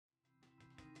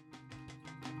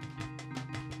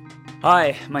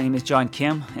Hi, my name is John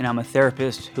Kim, and I'm a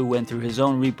therapist who went through his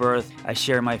own rebirth. I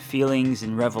share my feelings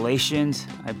and revelations.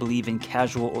 I believe in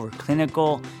casual over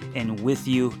clinical and with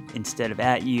you instead of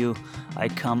at you. I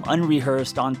come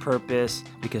unrehearsed on purpose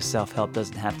because self-help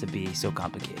doesn't have to be so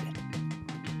complicated.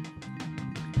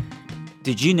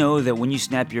 Did you know that when you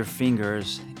snap your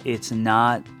fingers, it's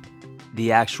not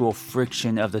the actual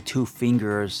friction of the two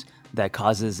fingers that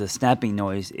causes the snapping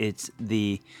noise? It's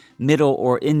the middle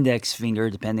or index finger,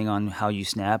 depending on how you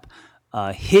snap,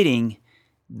 hitting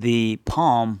the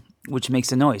palm, which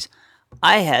makes a noise.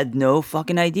 I had no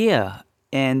fucking idea,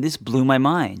 and this blew my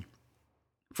mind.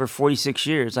 For 46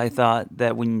 years, I thought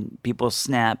that when people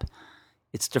snap,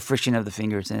 it's the friction of the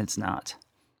fingers, and it's not.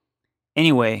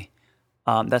 Anyway,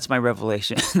 that's my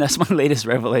revelation. That's my latest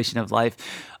revelation of life.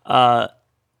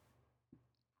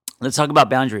 Let's talk about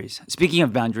boundaries. Speaking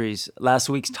of boundaries, last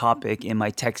week's topic in my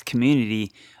text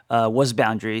community was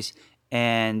boundaries.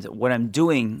 And what I'm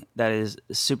doing that is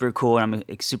super cool and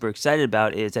I'm super excited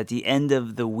about is at the end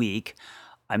of the week,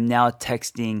 I'm now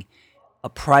texting a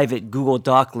private Google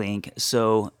Doc link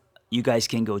so you guys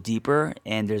can go deeper,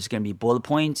 and there's going to be bullet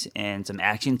points and some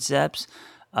action steps.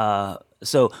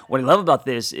 So what I love about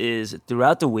this is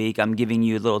throughout the week, I'm giving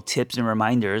you little tips and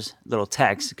reminders, little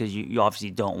text, because you obviously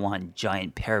don't want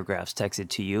giant paragraphs texted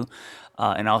to you.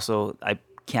 And also, I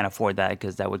can't afford that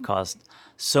because that would cost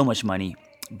so much money.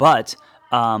 But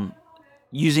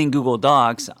using Google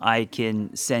Docs, I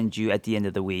can send you at the end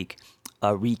of the week a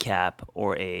recap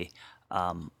or a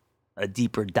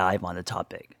deeper dive on the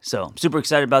topic. So I'm super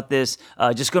excited about this.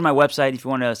 Just go to my website if you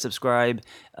want to subscribe,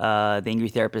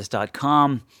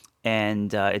 theangrytherapist.com.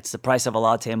 And it's the price of a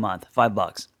latte a month,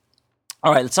 $5.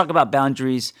 All right, let's talk about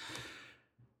boundaries.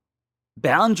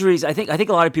 Boundaries, I think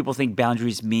a lot of people think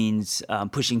boundaries means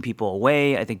pushing people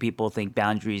away. I think people think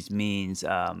boundaries means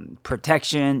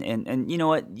protection. And you know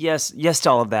what? Yes to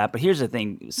all of that. But here's the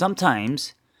thing.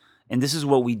 Sometimes, and this is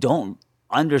what we don't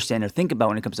understand or think about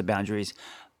when it comes to boundaries,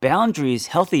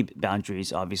 healthy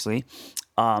boundaries, obviously,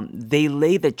 they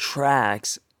lay the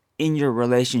tracks in your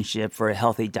relationship for a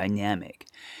healthy dynamic.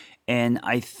 And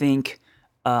I think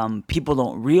people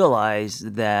don't realize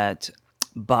that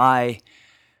by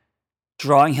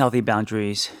drawing healthy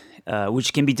boundaries,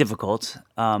 which can be difficult,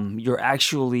 you're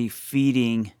actually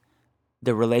feeding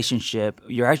the relationship.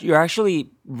 You're actually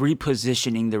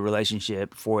repositioning the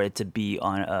relationship for it to be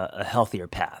on a healthier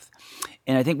path.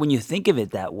 And I think when you think of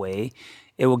it that way,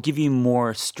 it will give you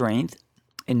more strength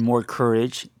and more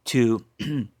courage to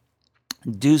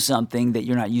do something that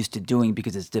you're not used to doing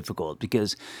because it's difficult.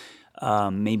 Because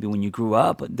maybe when you grew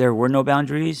up, there were no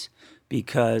boundaries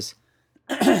because,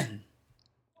 man,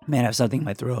 I have something in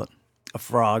my throat, a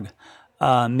frog.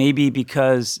 Maybe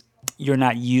because you're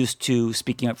not used to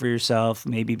speaking up for yourself.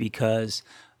 Maybe because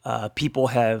people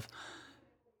have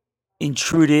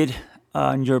intruded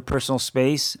on your personal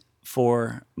space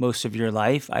for most of your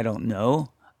life. I don't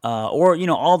know. Or,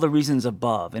 all the reasons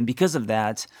above. And because of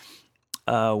that,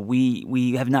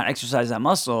 we have not exercised that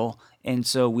muscle, and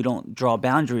so we don't draw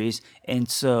boundaries, and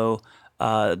so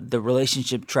the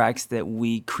relationship tracks that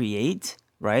we create,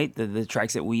 right, the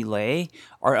tracks that we lay,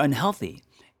 are unhealthy.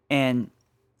 And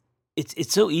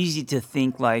it's so easy to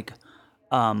think like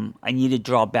I need to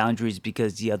draw boundaries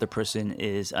because the other person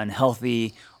is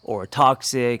unhealthy or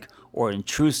toxic or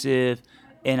intrusive,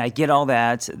 and I get all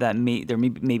that. There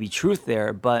may be truth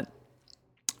there, but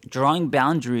drawing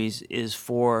boundaries is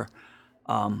for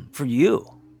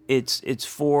you. It's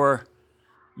for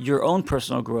your own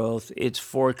personal growth. It's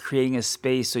for creating a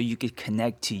space so you could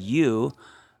connect to you.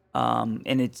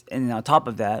 And on top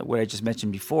of that, what I just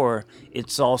mentioned before,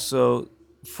 it's also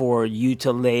for you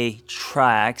to lay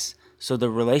tracks so the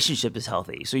relationship is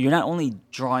healthy. So you're not only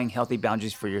drawing healthy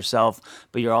boundaries for yourself,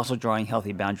 but you're also drawing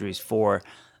healthy boundaries for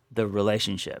the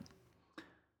relationship.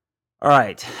 All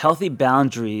right, healthy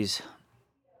boundaries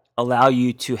allow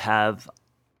you to have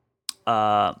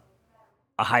a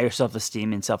higher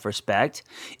self-esteem and self-respect.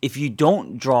 If you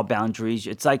don't draw boundaries,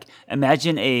 it's like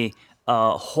imagine a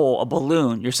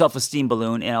balloon, your self-esteem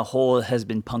balloon, and a hole has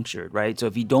been punctured, right? So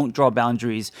if you don't draw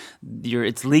boundaries,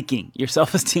 it's leaking. Your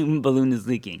self-esteem balloon is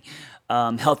leaking.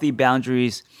 Healthy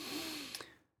boundaries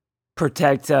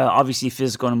protect, obviously,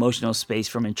 physical and emotional space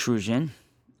from intrusion.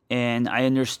 And I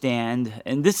understand,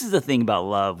 and this is the thing about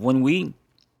love. When we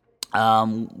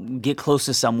get close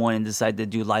to someone and decide to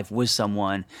do life with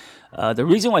someone, the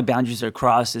reason why boundaries are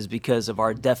crossed is because of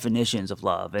our definitions of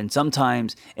love. And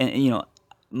sometimes,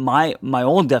 my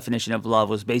old definition of love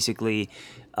was basically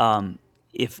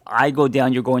if I go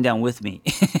down, you're going down with me,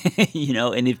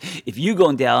 and if you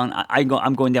going down,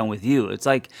 I'm going down with you. It's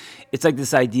like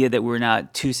this idea that we're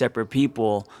not two separate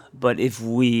people, but if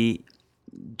we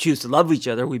choose to love each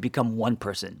other, we become one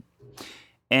person.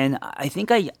 And I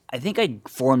think I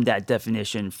formed that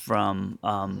definition from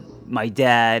my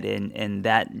dad and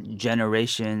that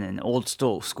generation and old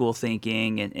school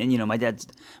thinking. And my dad,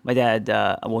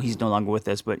 well, he's no longer with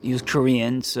us, but he was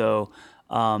Korean. So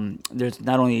there's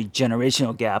not only a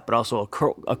generational gap, but also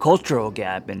a cultural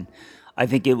gap. And I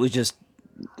think it was just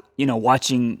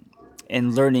watching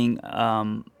and learning,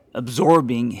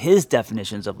 absorbing his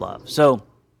definitions of love. So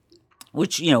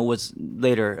which was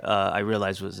later, I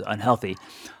realized was unhealthy.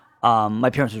 My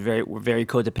parents were very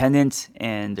codependent,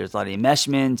 and there's a lot of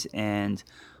enmeshment and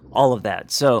all of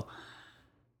that. So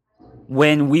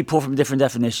when we pull from different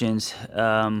definitions,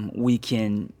 we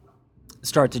can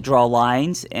start to draw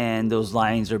lines, and those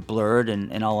lines are blurred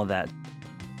and all of that.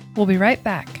 We'll be right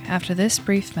back after this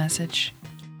brief message.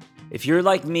 If you're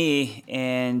like me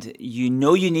and you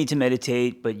know you need to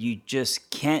meditate, but you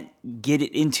just can't get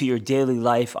it into your daily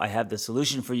life, I have the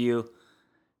solution for you.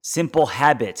 Simple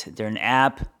Habit. They're an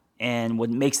app, and what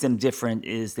makes them different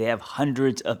is they have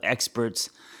hundreds of experts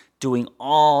doing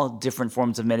all different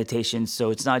forms of meditation. So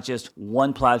it's not just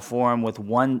one platform with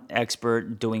one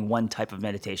expert doing one type of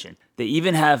meditation. They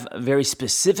even have very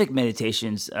specific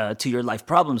meditations to your life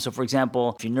problems. So for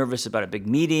example, if you're nervous about a big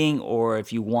meeting, or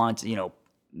if you want,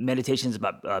 meditations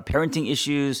about parenting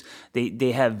issues.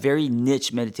 They have very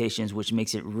niche meditations, which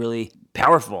makes it really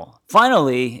powerful.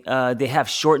 Finally, they have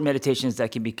short meditations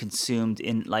that can be consumed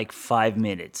in like 5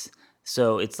 minutes.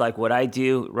 So it's like what I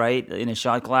do, right, in a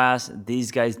shot class.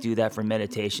 These guys do that for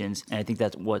meditations, and I think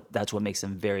that's what makes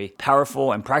them very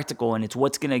powerful and practical, and it's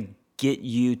what's going to get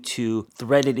you to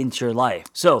thread it into your life.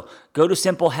 So go to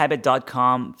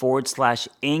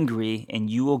simplehabit.com/angry, and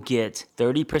you will get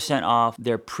 30% off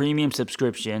their premium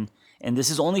subscription. And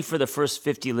this is only for the first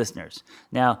 50 listeners.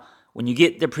 Now, when you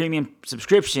get the premium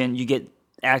subscription, you get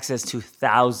access to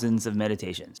thousands of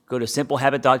meditations. Go to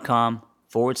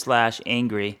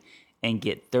simplehabit.com/angry and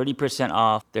get 30%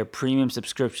 off their premium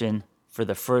subscription for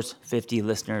the first 50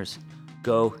 listeners.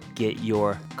 Go get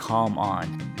your calm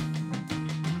on.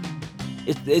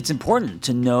 It's important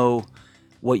to know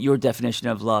what your definition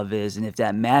of love is, and if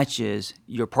that matches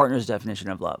your partner's definition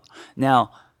of love.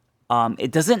 Now,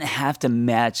 it doesn't have to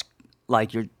match like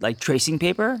tracing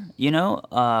paper,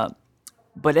 but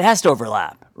it has to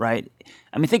overlap, right?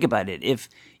 I mean, think about it. If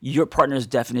your partner's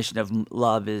definition of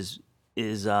love is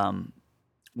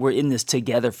we're in this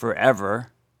together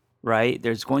forever, right?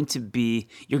 You're going to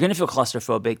feel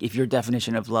claustrophobic if your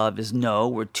definition of love is no,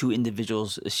 we're two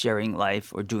individuals sharing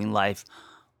life or doing life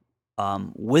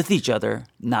with each other,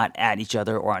 not at each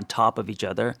other or on top of each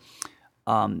other.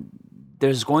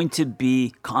 There's going to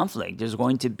be conflict.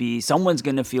 Someone's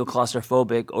going to feel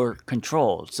claustrophobic or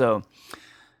controlled. So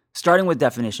starting with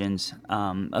definitions,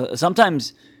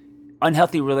 sometimes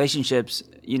unhealthy relationships,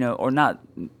 or not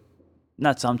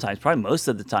sometimes, probably most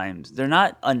of the times, they're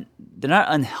not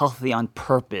unhealthy on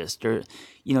purpose. There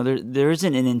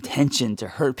isn't an intention to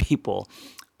hurt people.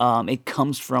 It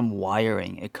comes from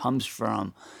wiring. It comes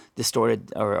from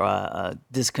distorted or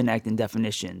disconnect in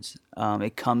definitions.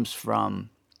 It comes from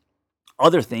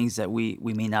other things that we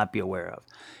may not be aware of.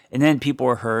 And then people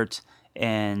are hurt.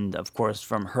 And of course,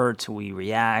 from hurt, we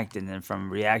react. And then from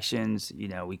reactions,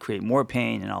 we create more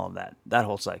pain and all of that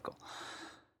whole cycle.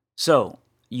 So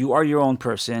you are your own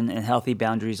person, and healthy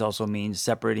boundaries also means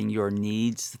separating your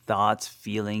needs, thoughts,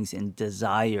 feelings, and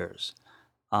desires.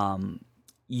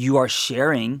 You are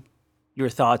sharing your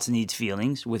thoughts, needs,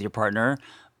 feelings with your partner,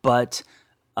 but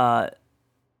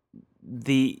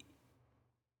the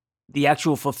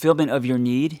actual fulfillment of your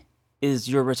need is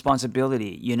your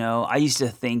responsibility. I used to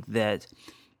think that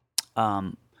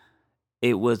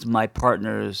it was my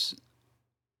partner's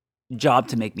job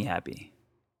to make me happy,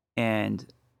 and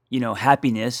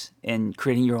happiness and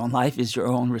creating your own life is your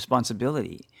own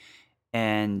responsibility.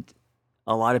 And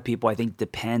a lot of people, I think,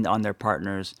 depend on their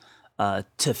partners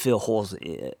to fill holes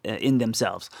in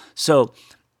themselves. So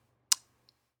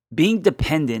being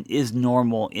dependent is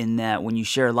normal in that when you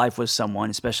share life with someone,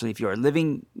 especially if you're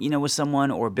living, with someone,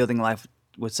 or building life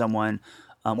with someone,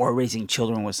 or raising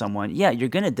children with someone, you're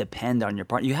going to depend on your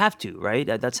partner. You have to, right?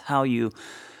 That's how you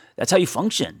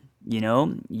function.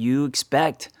 You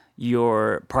expect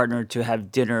your partner to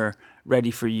have dinner ready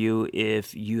for you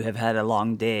if you have had a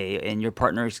long day, and your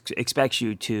partner expects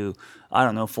you to, I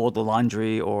don't know, fold the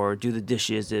laundry or do the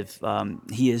dishes if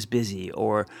he is busy,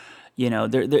 or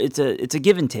it's a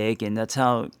give and take, and that's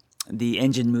how the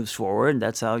engine moves forward.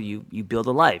 That's how you build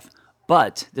a life.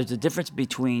 But there's a difference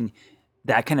between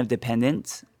that kind of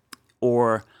dependence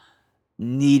or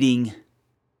needing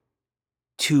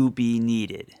to be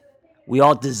needed. We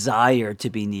all desire to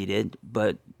be needed,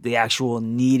 but the actual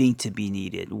needing to be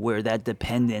needed, where that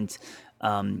dependence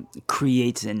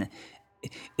creates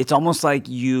it's almost like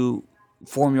you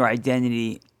form your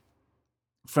identity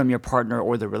from your partner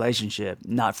or the relationship,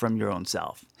 not from your own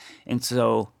self. And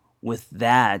so with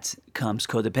that comes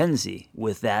codependency.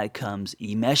 With that comes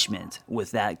enmeshment. With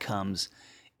that comes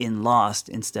in lost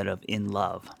instead of in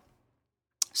love.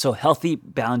 So healthy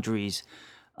boundaries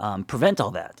prevent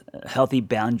all that. Healthy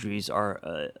boundaries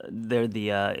are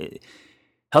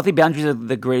healthy boundaries are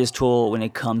the greatest tool when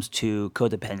it comes to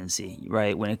codependency,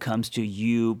 right? When it comes to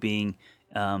you being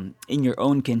in your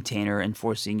own container and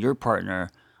forcing your partner,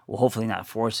 well, hopefully not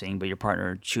forcing, but your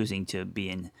partner choosing to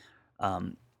be in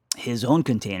his own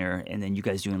container, and then you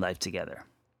guys doing life together.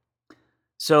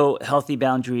 So healthy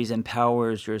boundaries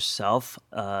empowers yourself,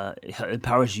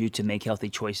 empowers you to make healthy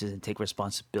choices and take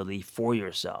responsibility for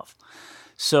yourself.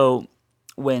 So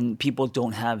when people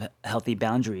don't have healthy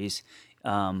boundaries,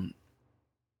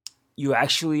 you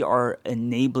actually are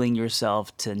enabling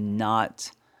yourself to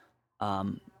not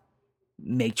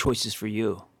make choices for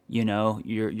you. You know,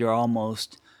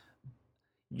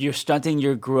 you're stunting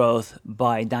your growth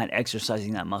by not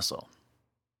exercising that muscle.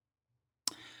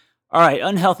 All right,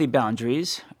 unhealthy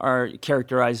boundaries are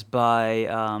characterized by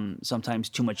sometimes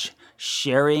too much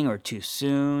sharing or too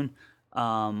soon,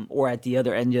 or at the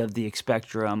other end of the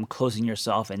spectrum, closing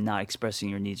yourself and not expressing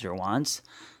your needs or wants.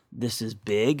 This is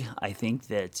big. I think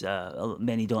that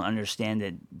many don't understand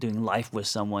that doing life with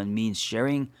someone means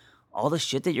sharing all the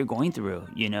shit that you're going through,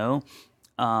 you know?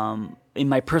 In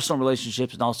my personal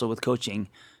relationships and also with coaching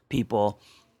people,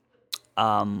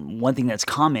 one thing that's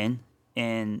common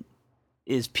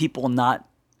is people not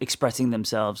expressing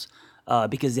themselves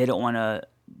because they don't want to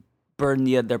burden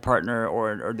their partner,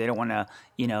 or they don't want to,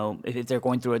 you know, if they're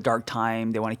going through a dark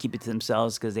time, they want to keep it to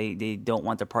themselves because they don't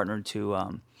want their partner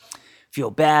to feel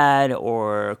bad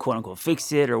or quote unquote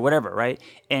fix it or whatever, right?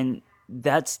 And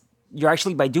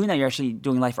by doing that, you're actually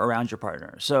doing life around your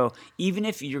partner. So even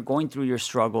if you're going through your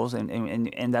struggles,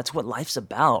 and that's what life's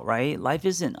about, right? Life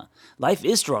is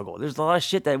struggle. There's a lot of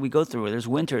shit that we go through. There's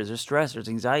winters, there's stress, there's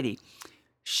anxiety.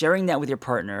 Sharing that with your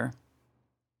partner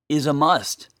is a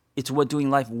must. It's what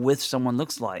doing life with someone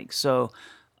looks like. So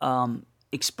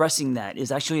expressing that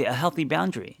is actually a healthy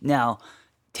boundary. Now,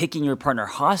 taking your partner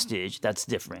hostage, that's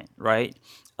different, right?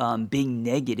 Being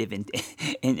negative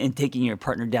and taking your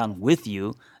partner down with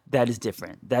you, that is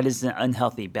different. That is an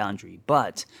unhealthy boundary.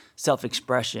 But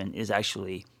self-expression is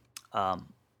actually,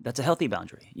 that's a healthy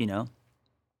boundary, you know?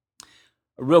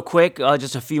 Real quick,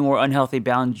 just a few more unhealthy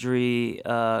boundary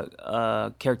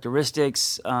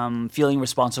characteristics. Feeling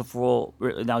responsible,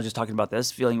 now I was just talking about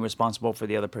this, feeling responsible for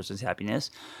the other person's happiness.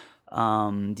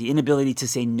 The inability to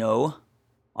say no,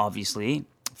 obviously,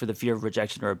 for the fear of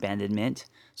rejection or abandonment.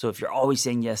 So if you're always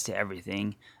saying yes to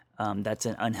everything, that's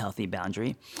an unhealthy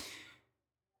boundary.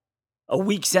 A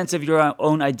weak sense of your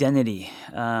own identity,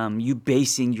 you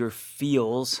basing your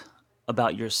feels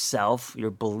about yourself,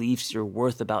 your beliefs, your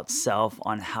worth about self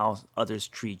on how others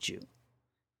treat you.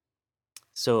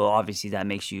 So obviously that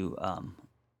makes you,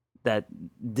 that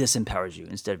disempowers you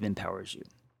instead of empowers you.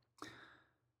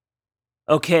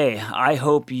 Okay, I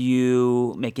hope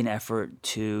you make an effort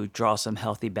to draw some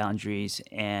healthy boundaries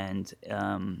and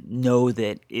know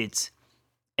that it's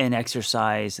an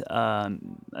exercise.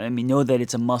 Know that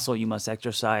it's a muscle you must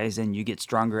exercise, and you get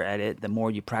stronger at it the more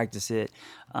you practice it.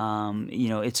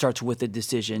 It starts with a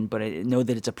decision, but know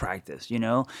that it's a practice, you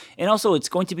know? And also it's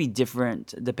going to be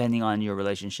different depending on your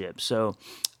relationship. So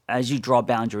as you draw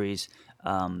boundaries,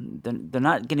 they're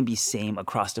not going to be same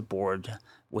across the board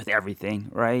with everything,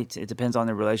 right? It depends on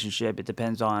the relationship. It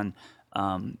depends on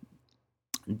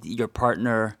your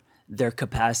partner, their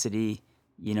capacity,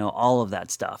 you know, all of that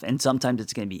stuff. And sometimes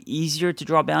it's going to be easier to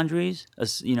draw boundaries,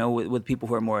 with people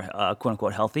who are more quote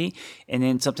unquote healthy. And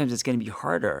then sometimes it's going to be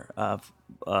harder,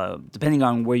 depending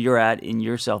on where you're at in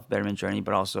your self-betterment journey,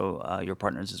 but also your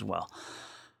partners as well.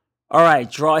 All right,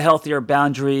 draw healthier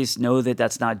boundaries. Know that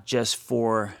that's not just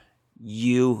for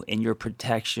you and your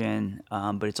protection,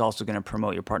 but it's also going to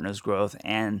promote your partner's growth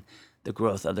and the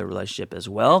growth of the relationship as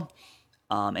well.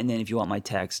 And then if you want my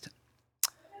text,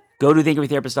 go to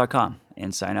thinkertherapist.com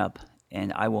and sign up,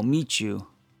 and I will meet you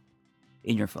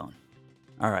in your phone.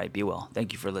 All right, be well.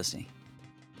 Thank you for listening.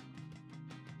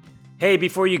 Hey,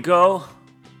 before you go,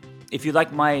 if you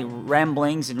like my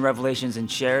ramblings and revelations and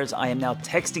shares, I am now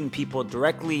texting people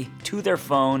directly to their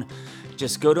phone.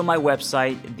 Just go to my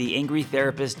website,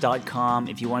 theangrytherapist.com.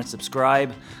 If you want to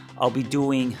subscribe, I'll be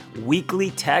doing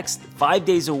weekly text, 5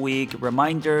 days a week,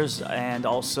 reminders, and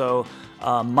also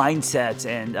mindsets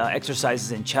and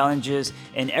exercises and challenges.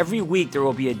 And every week there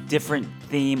will be a different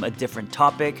theme, a different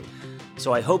topic.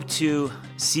 So I hope to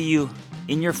see you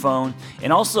in your phone.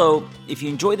 And also, if you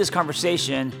enjoy this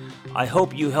conversation, I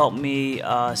hope you help me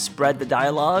spread the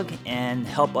dialogue and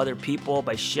help other people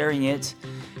by sharing it.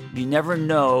 You never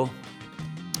know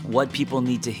what people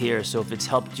need to hear. So if it's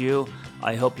helped you,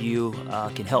 I hope you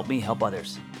can help me help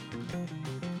others.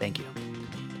 Thank you.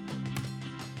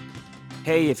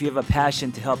 Hey, if you have a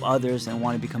passion to help others and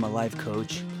want to become a life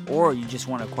coach, or you just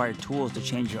want to acquire tools to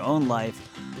change your own life,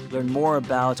 learn more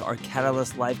about our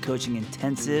Catalyst Life Coaching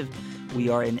Intensive. We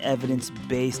are an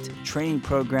evidence-based training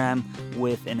program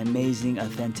with an amazing,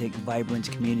 authentic,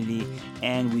 vibrant community,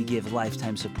 and we give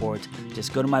lifetime support.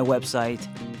 Just go to my website,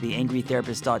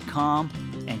 theangrytherapist.com,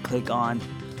 and click on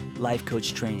Life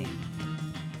Coach Training.